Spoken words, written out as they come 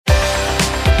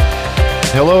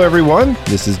Hello, everyone.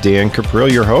 This is Dan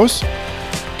Caprill, your host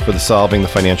for the Solving the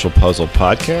Financial Puzzle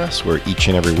podcast, where each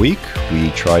and every week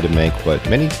we try to make what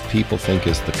many people think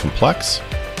is the complex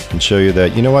and show you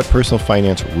that, you know what, personal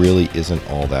finance really isn't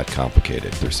all that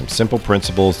complicated. There's some simple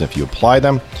principles, and if you apply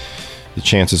them, the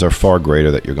chances are far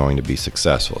greater that you're going to be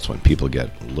successful. It's when people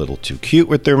get a little too cute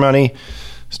with their money,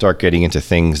 start getting into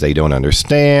things they don't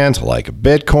understand, like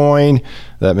Bitcoin,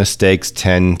 that mistakes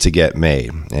tend to get made.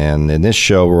 And in this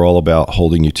show, we're all about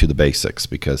holding you to the basics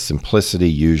because simplicity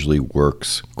usually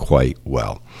works quite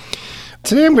well.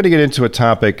 Today, I'm going to get into a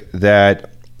topic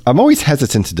that I'm always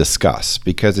hesitant to discuss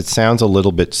because it sounds a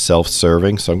little bit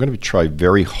self-serving. So I'm going to try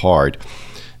very hard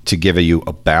to give you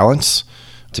a balance,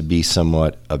 to be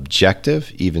somewhat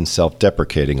objective, even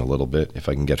self-deprecating a little bit, if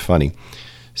I can get funny,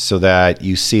 so that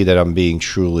you see that I'm being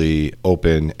truly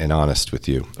open and honest with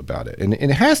you about it. And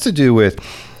it has to do with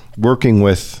working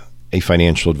with a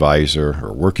financial advisor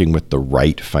or working with the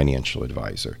right financial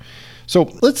advisor.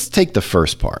 So let's take the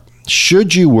first part.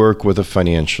 Should you work with a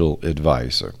financial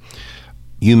advisor?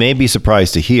 You may be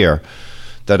surprised to hear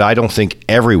that I don't think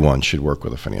everyone should work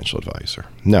with a financial advisor.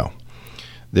 No.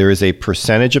 There is a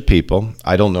percentage of people,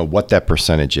 I don't know what that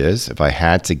percentage is. If I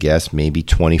had to guess, maybe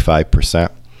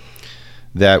 25%.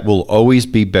 That will always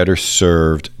be better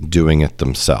served doing it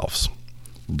themselves.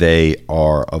 They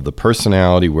are of the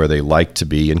personality where they like to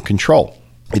be in control.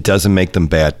 It doesn't make them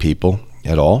bad people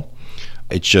at all.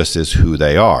 It just is who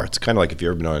they are. It's kind of like if you've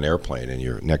ever been on an airplane and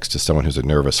you're next to someone who's a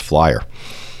nervous flyer.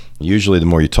 Usually the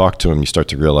more you talk to them, you start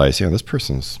to realize, yeah, this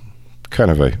person's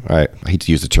kind of I hate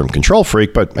to use the term control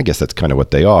freak, but I guess that's kind of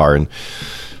what they are. And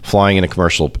flying in a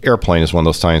commercial airplane is one of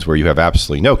those times where you have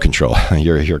absolutely no control.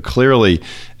 You're clearly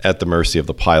at the mercy of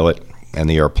the pilot and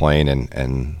the airplane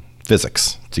and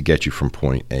physics to get you from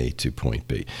point A to point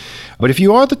B. But if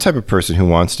you are the type of person who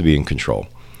wants to be in control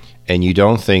and you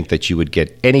don't think that you would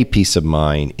get any peace of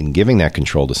mind in giving that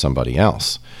control to somebody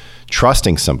else,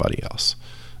 trusting somebody else,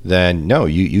 then no,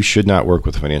 you should not work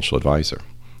with a financial advisor.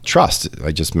 Trust,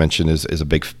 I just mentioned, is a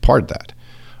big part of that.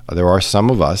 There are some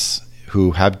of us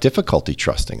who have difficulty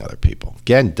trusting other people.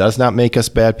 Again, does not make us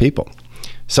bad people.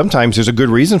 Sometimes there's a good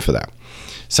reason for that.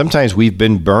 Sometimes we've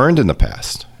been burned in the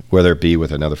past, whether it be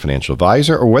with another financial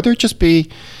advisor or whether it just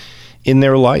be in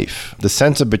their life. The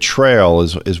sense of betrayal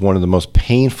is one of the most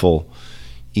painful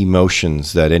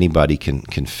emotions that anybody can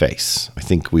face. I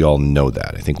think we all know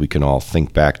that. I think we can all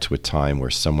think back to a time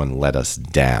where someone let us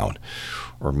down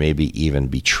or maybe even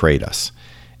betrayed us.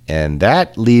 And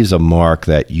that leaves a mark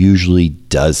that usually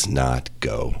does not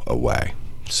go away.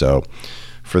 So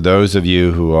for those of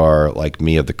you who are like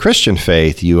me of the Christian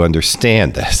faith, you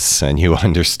understand this and you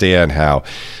understand how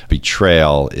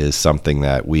betrayal is something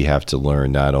that we have to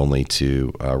learn not only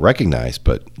to recognize,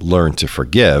 but learn to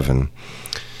forgive. And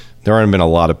there aren't been a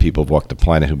lot of people who've walked the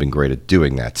planet who've been great at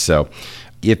doing that. So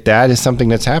if that is something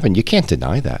that's happened, you can't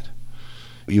deny that.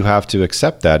 You have to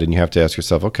accept that and you have to ask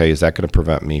yourself, okay, is that going to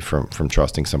prevent me from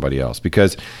trusting somebody else?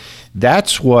 Because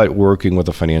that's what working with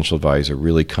a financial advisor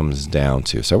really comes down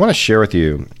to. So I want to share with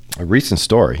you a recent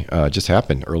story. Just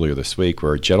happened earlier this week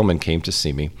where a gentleman came to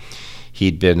see me.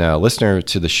 He'd been a listener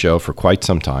to the show for quite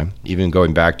some time, even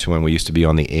going back to when we used to be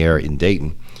on the air in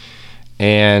Dayton,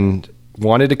 and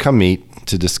wanted to come meet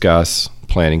to discuss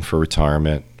planning for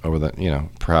retirement over the,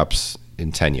 perhaps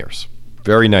in 10 years.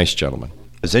 Very nice gentleman.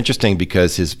 It's interesting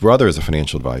because his brother is a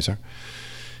financial advisor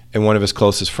and one of his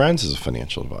closest friends is a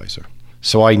financial advisor.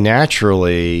 So I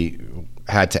naturally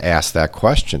had to ask that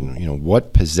question,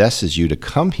 what possesses you to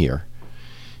come here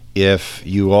if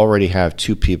you already have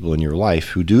two people in your life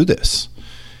who do this?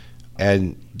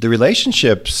 And the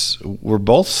relationships were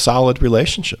both solid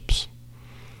relationships.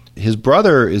 His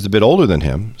brother is a bit older than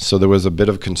him, so there was a bit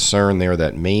of concern there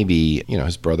that maybe,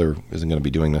 his brother isn't going to be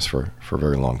doing this for a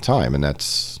very long time, and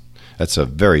that's a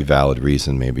very valid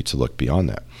reason maybe to look beyond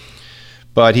that.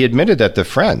 But he admitted that the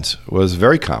friend was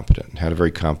very competent, had a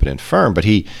very competent firm, but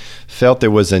he felt there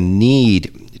was a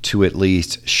need to at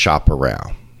least shop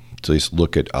around, to at least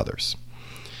look at others.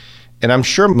 And I'm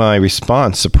sure my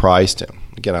response surprised him.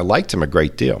 Again, I liked him a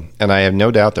great deal, and I have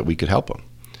no doubt that we could help him.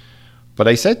 But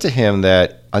I said to him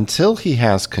that until he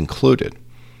has concluded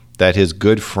that his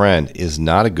good friend is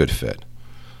not a good fit,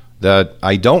 that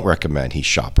I don't recommend he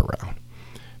shop around.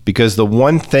 Because the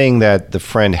one thing that the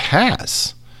friend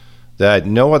has that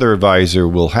no other advisor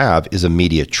will have is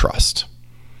immediate trust.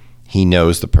 He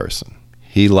knows the person.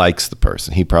 He likes the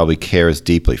person. He probably cares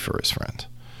deeply for his friend.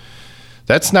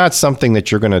 That's not something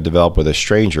that you're going to develop with a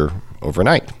stranger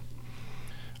overnight.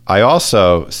 I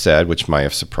also said, which might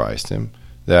have surprised him,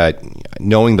 that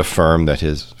knowing the firm that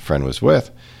his friend was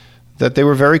with, that they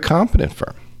were a very competent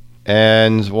firm.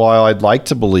 And while I'd like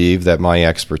to believe that my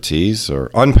expertise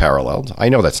are unparalleled, I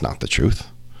know that's not the truth.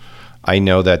 I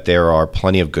know that there are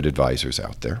plenty of good advisors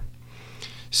out there.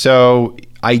 So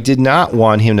I did not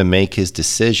want him to make his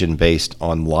decision based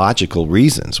on logical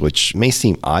reasons, which may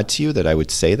seem odd to you that I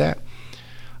would say that.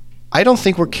 I don't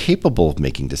think we're capable of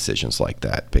making decisions like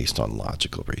that based on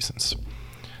logical reasons.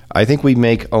 I think we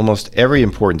make almost every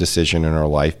important decision in our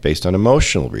life based on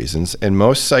emotional reasons, and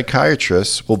most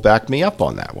psychiatrists will back me up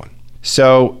on that one.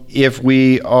 So if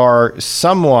we are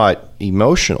somewhat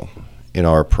emotional in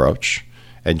our approach,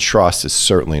 and trust is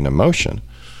certainly an emotion,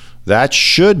 that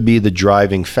should be the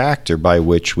driving factor by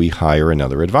which we hire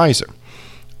another advisor.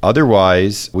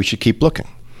 Otherwise, we should keep looking.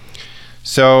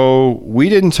 So we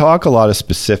didn't talk a lot of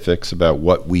specifics about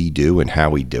what we do and how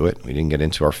we do it. We didn't get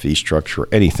into our fee structure or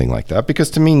anything like that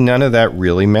because to me, none of that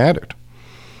really mattered.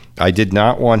 I did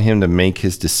not want him to make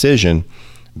his decision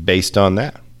based on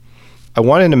that. I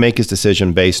wanted him to make his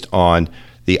decision based on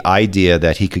the idea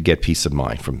that he could get peace of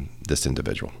mind from this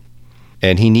individual.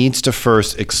 And he needs to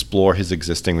first explore his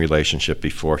existing relationship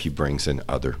before he brings in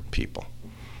other people.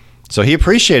 So he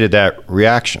appreciated that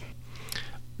reaction.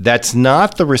 That's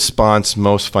not the response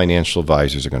most financial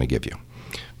advisors are going to give you.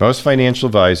 Most financial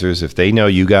advisors, if they know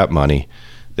you got money,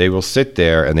 they will sit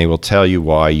there and they will tell you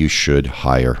why you should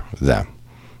hire them.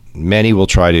 Many will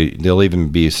they'll even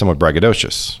be somewhat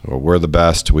braggadocious. Well, we're the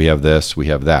best, we have this, we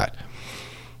have that.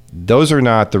 Those are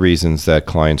not the reasons that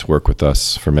clients work with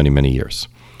us for many, many years.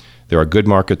 There are good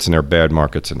markets and there are bad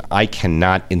markets, and I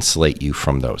cannot insulate you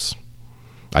from those.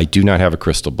 I do not have a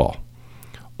crystal ball.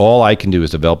 All I can do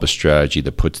is develop a strategy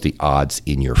that puts the odds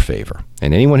in your favor.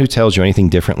 And anyone who tells you anything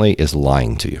differently is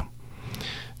lying to you.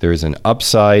 There is an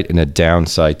upside and a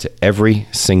downside to every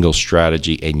single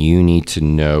strategy, and you need to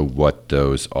know what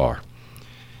those are.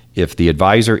 If the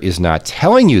advisor is not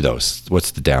telling you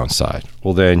what's the downside,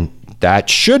 well, then that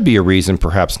should be a reason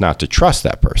perhaps not to trust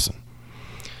that person.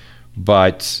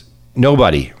 But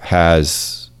nobody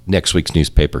has next week's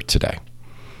newspaper today.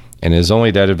 And it is only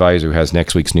that advisor who has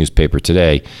next week's newspaper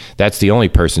today. That's the only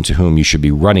person to whom you should be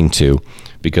running to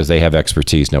because they have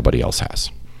expertise nobody else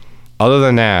has. Other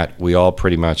than that, we all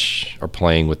pretty much are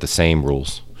playing with the same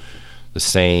rules, the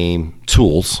same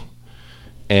tools.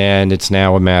 And it's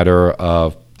now a matter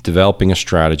of developing a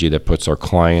strategy that puts our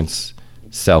clients'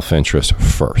 self-interest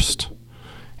first.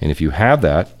 And if you have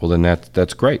that, well, then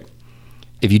that's great.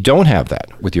 If you don't have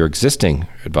that with your existing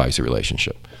advisor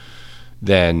relationship,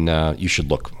 then you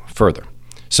should look further.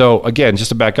 So again, just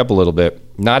to back up a little bit,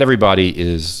 not everybody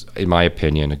is, in my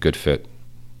opinion, a good fit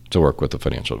to work with a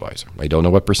financial advisor. I don't know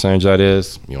what percentage that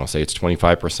is. You want to say it's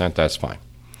 25%, that's fine.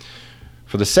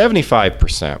 For the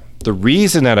 75%, the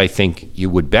reason that I think you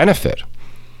would benefit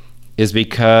is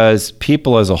because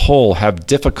people as a whole have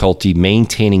difficulty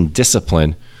maintaining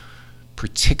discipline,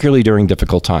 particularly during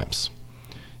difficult times.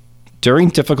 During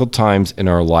difficult times in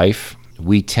our life,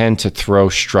 we tend to throw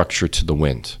structure to the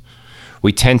wind.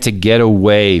 We tend to get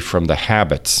away from the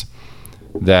habits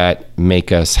that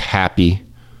make us happy,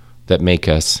 that make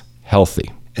us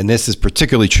healthy. And this is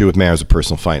particularly true with matters of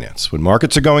personal finance. When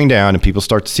markets are going down and people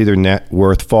start to see their net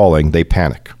worth falling, they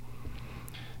panic.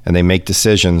 And they make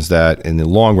decisions that in the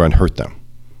long run hurt them.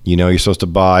 You know, you're supposed to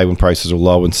buy when prices are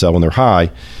low and sell when they're high.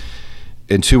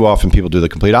 And too often people do the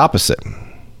complete opposite.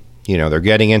 You know, they're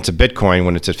getting into Bitcoin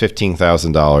when it's at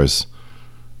 $15,000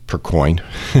 per coin.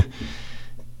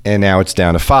 And now it's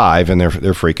down to 5 and they're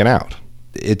freaking out.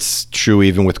 It's true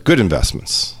even with good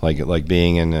investments, like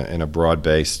being in a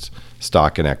broad-based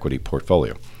stock and equity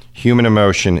portfolio. Human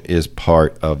emotion is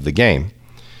part of the game.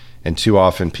 And too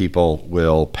often people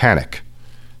will panic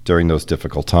during those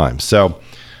difficult times. So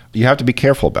you have to be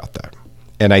careful about that.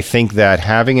 And I think that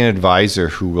having an advisor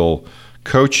who will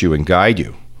coach you and guide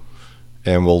you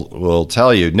and will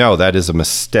tell you, no, that is a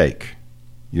mistake.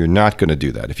 You're not going to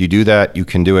do that. If you do that, you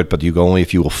can do it, but only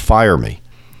if you will fire me.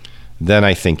 Then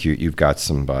I think you've got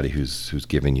somebody who's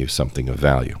giving you something of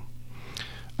value.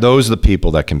 Those are the people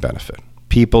that can benefit.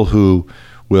 People who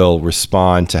will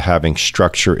respond to having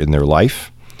structure in their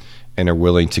life and are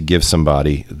willing to give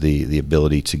somebody the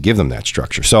ability to give them that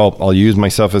structure. So I'll use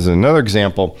myself as another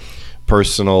example,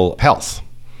 personal health.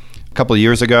 A couple of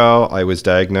years ago, I was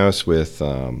diagnosed with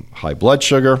high blood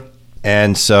sugar.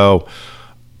 And so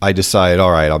I decided,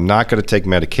 all right, I'm not going to take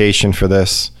medication for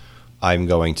this. I'm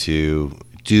going to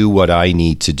do what I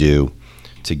need to do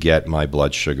to get my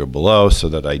blood sugar below so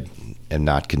that I am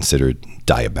not considered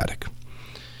diabetic.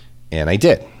 And I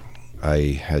did.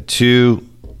 I had 2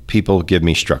 people give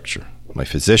me structure. My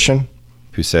physician,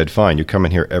 who said, fine, you come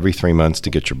in here every 3 months to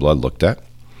get your blood looked at.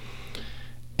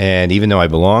 And even though I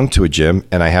belong to a gym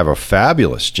and I have a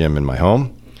fabulous gym in my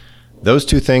home, Those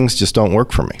two things just don't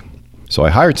work for me. So I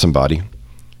hired somebody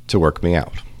to work me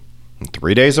out. And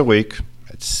 3 days a week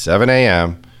at 7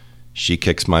 a.m., she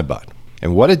kicks my butt.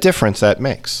 And what a difference that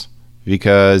makes,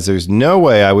 because there's no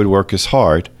way I would work as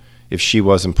hard if she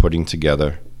wasn't putting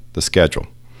together the schedule.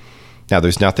 Now,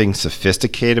 there's nothing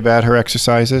sophisticated about her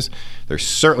exercises. There's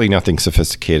certainly nothing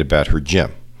sophisticated about her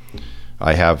gym.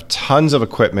 I have tons of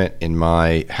equipment in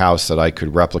my house that I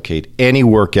could replicate any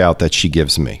workout that she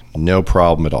gives me. No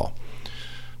problem at all.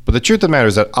 But the truth of the matter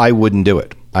is that I wouldn't do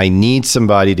it. I need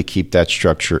somebody to keep that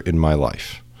structure in my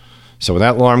life. So when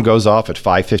that alarm goes off at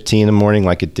 5:15 in the morning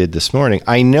like it did this morning,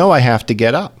 I know I have to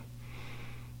get up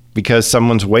because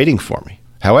someone's waiting for me.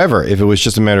 However, if it was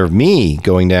just a matter of me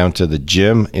going down to the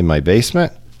gym in my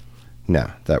basement,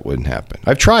 no, that wouldn't happen.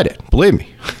 I've tried it. Believe me.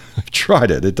 I've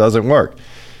tried it. It doesn't work.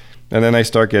 And then I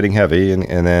start getting heavy, and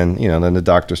then then the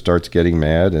doctor starts getting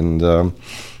mad, and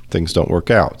things don't work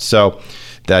out. So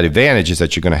that advantage is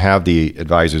that you're going to have the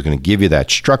advisor is going to give you that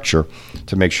structure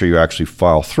to make sure you actually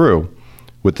follow through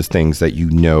with the things that you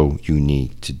know you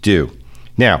need to do.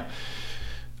 Now,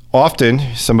 often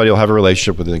somebody will have a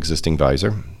relationship with an existing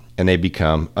advisor, and they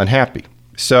become unhappy.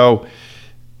 So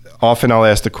often I'll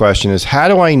ask the question is, how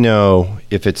do I know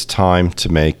if it's time to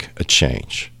make a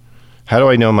change? How do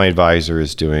I know my advisor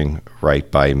is doing right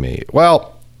by me?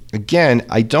 Well, again,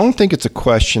 I don't think it's a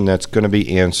question that's going to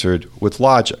be answered with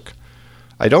logic.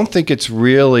 I don't think it's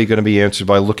really going to be answered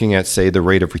by looking at, say, the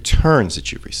rate of returns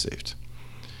that you've received.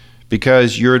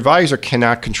 Because your advisor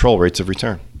cannot control rates of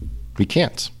return. He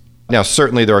can't. Now,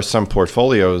 certainly there are some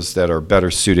portfolios that are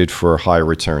better suited for higher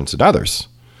returns than others.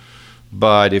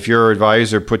 But if your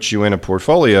advisor puts you in a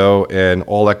portfolio and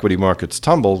all equity markets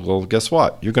tumble, well, guess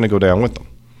what? You're going to go down with them.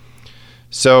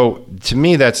 So to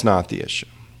me, that's not the issue.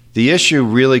 The issue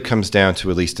really comes down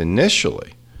to, at least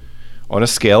initially, on a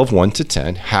scale of 1 to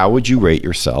 10, how would you rate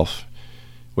yourself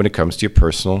when it comes to your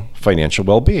personal financial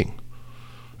well-being?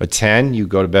 A 10, you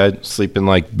go to bed sleeping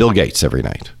like Bill Gates every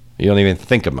night. You don't even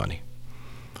think of money.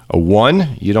 A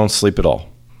 1, you don't sleep at all.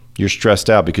 You're stressed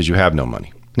out because you have no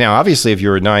money. Now, obviously, if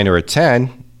you're a 9 or a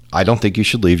 10, I don't think you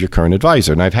should leave your current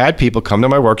advisor. And I've had people come to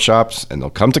my workshops, and they'll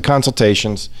come to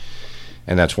consultations,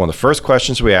 and that's one of the first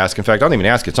questions we ask. In fact, I don't even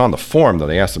ask. It's on the form that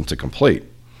I ask them to complete.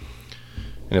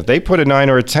 And if they put a 9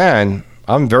 or a 10,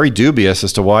 I'm very dubious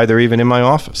as to why they're even in my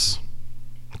office.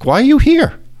 Like, why are you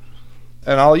here?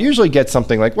 And I'll usually get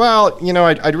something like, well,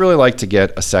 I'd really like to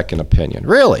get a second opinion.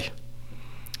 Really?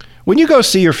 When you go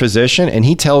see your physician and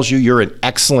he tells you you're in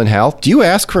excellent health, do you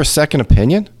ask for a second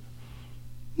opinion?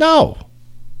 No.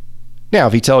 Now,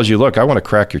 if he tells you, look, I want to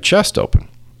crack your chest open,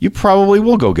 you probably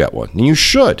will go get one, and you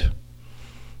should.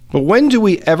 But when do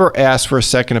we ever ask for a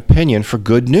second opinion for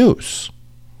good news?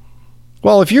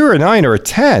 Well, if you're a 9 or a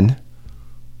 10,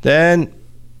 then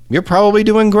you're probably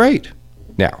doing great.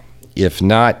 Now, if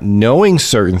not knowing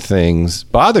certain things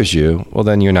bothers you, well,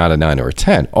 then you're not a 9 or a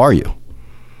 10, are you?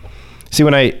 See,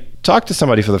 when I talk to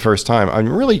somebody for the first time, I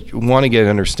really want to get an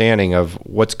understanding of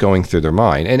what's going through their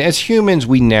mind. And as humans,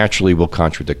 we naturally will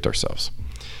contradict ourselves.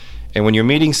 And when you're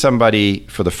meeting somebody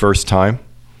for the first time,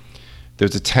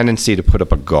 there's a tendency to put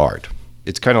up a guard.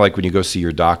 It's kind of like when you go see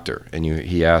your doctor and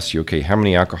he asks you, okay, how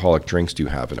many alcoholic drinks do you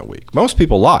have in a week? Most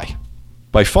people lie,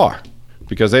 by far,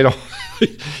 because they don't,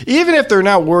 even if they're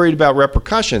not worried about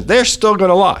repercussions, they're still going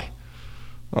to lie.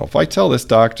 Well, if I tell this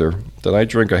doctor that I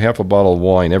drink a half a bottle of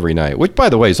wine every night, which, by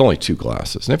the way, is only 2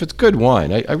 glasses, and if it's good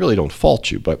wine, I really don't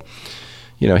fault you, but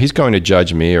he's going to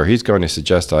judge me or he's going to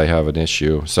suggest I have an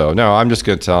issue. So, no, I'm just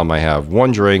going to tell him I have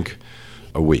 1 drink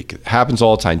a week. It happens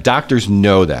all the time. Doctors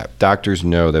know that. Doctors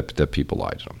know that people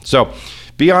lie to them. So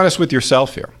be honest with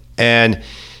yourself here. And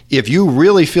if you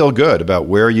really feel good about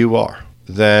where you are,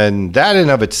 then that in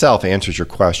of itself answers your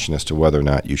question as to whether or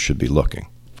not you should be looking.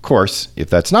 Of course, if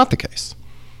that's not the case,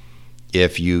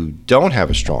 if you don't have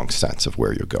a strong sense of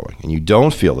where you're going and you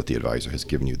don't feel that the advisor has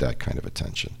given you that kind of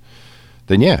attention,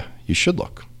 then yeah, you should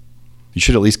look. You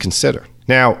should at least consider.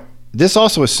 Now, this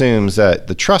also assumes that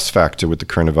the trust factor with the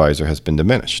current advisor has been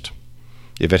diminished.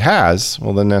 If it has,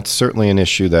 well, then that's certainly an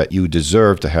issue that you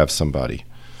deserve to have somebody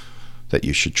that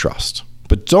you should trust.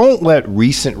 But don't let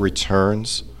recent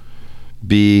returns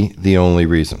be the only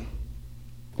reason.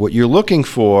 What you're looking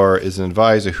for is an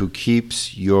advisor who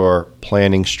keeps your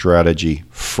planning strategy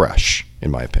fresh,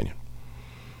 in my opinion.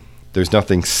 There's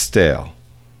nothing stale,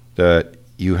 that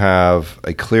you have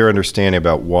a clear understanding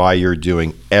about why you're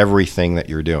doing everything that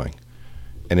you're doing.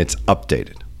 And it's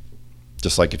updated,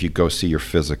 just like if you go see your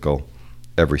physical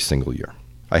every single year.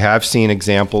 I have seen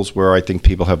examples where I think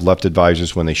people have left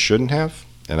advisors when they shouldn't have,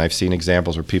 and I've seen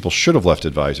examples where people should have left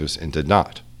advisors and did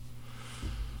not.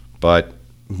 But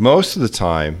most of the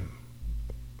time,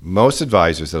 most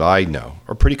advisors that I know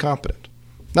are pretty competent.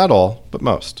 Not all, but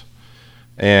most.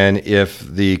 And if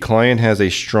the client has a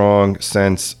strong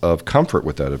sense of comfort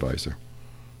with that advisor,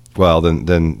 well,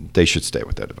 then they should stay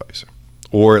with that advisor.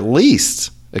 Or at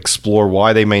least explore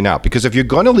why they may not. Because if you're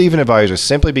going to leave an advisor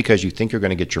simply because you think you're going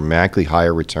to get dramatically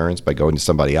higher returns by going to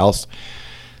somebody else,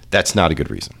 that's not a good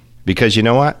reason. Because you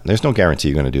know what? There's no guarantee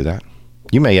you're going to do that.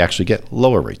 You may actually get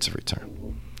lower rates of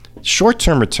return.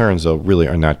 Short-term returns, though, really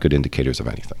are not good indicators of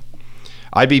anything.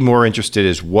 I'd be more interested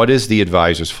in what is the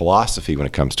advisor's philosophy when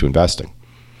it comes to investing.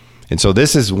 And so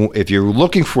this is, if you're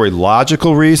looking for a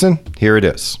logical reason, here it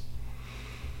is.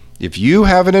 If you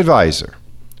have an advisor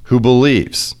who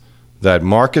believes that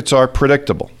markets are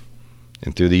predictable,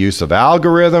 and through the use of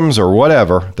algorithms or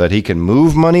whatever, that he can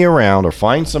move money around or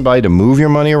find somebody to move your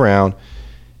money around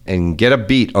and get a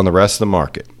beat on the rest of the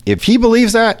market. If he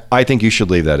believes that, I think you should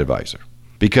leave that advisor.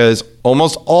 Because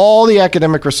almost all the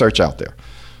academic research out there,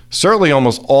 certainly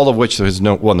almost all of which has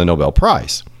won the Nobel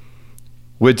Prize,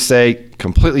 would say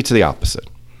completely to the opposite.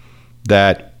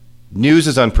 That news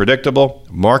is unpredictable,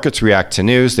 markets react to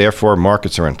news, therefore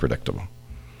markets are unpredictable.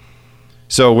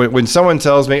 So when someone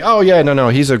tells me, oh yeah, no,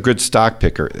 he's a good stock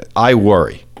picker, I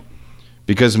worry.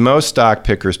 Because most stock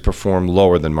pickers perform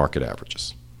lower than market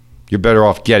averages. You're better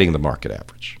off getting the market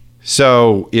average.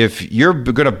 So if you're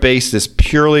going to base this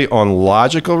purely on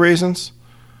logical reasons,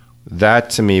 that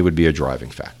to me would be a driving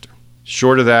factor.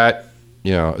 Short of that,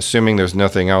 assuming there's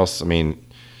nothing else,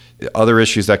 other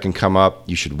issues that can come up,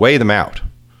 you should weigh them out.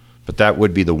 But that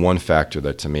would be the one factor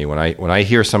that to me, when I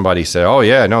hear somebody say, oh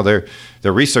yeah, no, their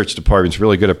research department's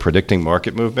really good at predicting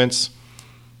market movements,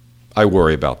 I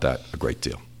worry about that a great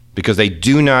deal. Because they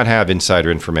do not have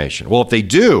insider information. Well, if they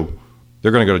do,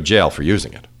 they're going to go to jail for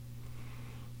using it.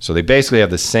 So they basically have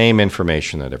the same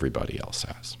information that everybody else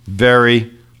has.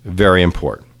 Very, very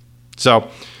important. So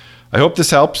I hope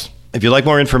this helps. If you'd like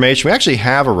more information, we actually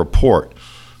have a report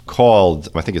called,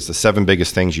 I think it's the 7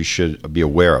 biggest things you should be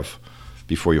aware of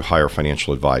before you hire a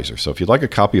financial advisor. So if you'd like a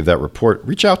copy of that report,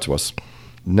 reach out to us.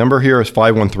 Number here is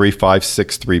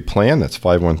 513-563-PLAN. That's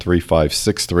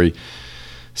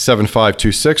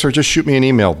 513-563-7526. Or just shoot me an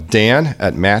email,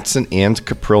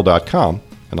 dan@matsonandcaprill.com,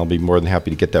 and I'll be more than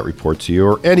happy to get that report to you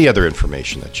or any other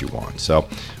information that you want. So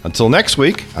until next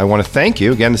week, I want to thank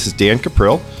you. Again, this is Dan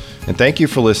Caprill, and thank you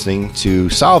for listening to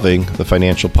Solving the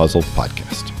Financial Puzzle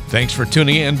podcast. Thanks for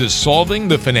tuning in to Solving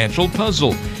the Financial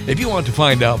Puzzle. If you want to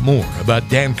find out more about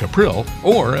Dan Caprill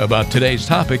or about today's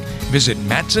topic, visit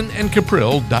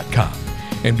matsonandcaprill.com.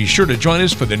 And be sure to join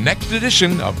us for the next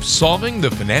edition of Solving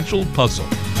the Financial Puzzle.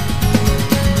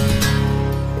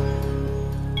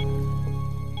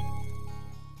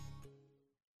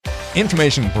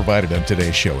 Information provided on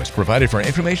today's show is provided for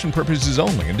information purposes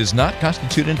only and does not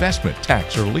constitute investment,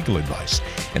 tax, or legal advice.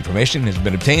 Information has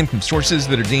been obtained from sources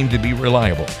that are deemed to be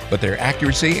reliable, but their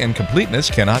accuracy and completeness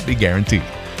cannot be guaranteed.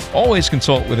 Always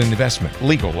consult with an investment,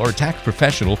 legal, or tax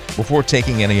professional before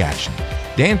taking any action.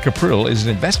 Dan Caprill is an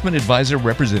investment advisor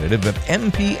representative of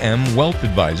MPM Wealth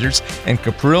Advisors and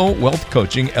Caprill Wealth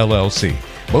Coaching, LLC.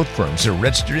 Both firms are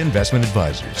registered investment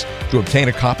advisors. To obtain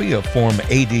a copy of Form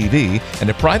ADV and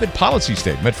a private policy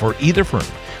statement for either firm,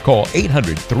 call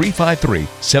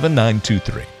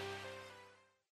 800-353-7923.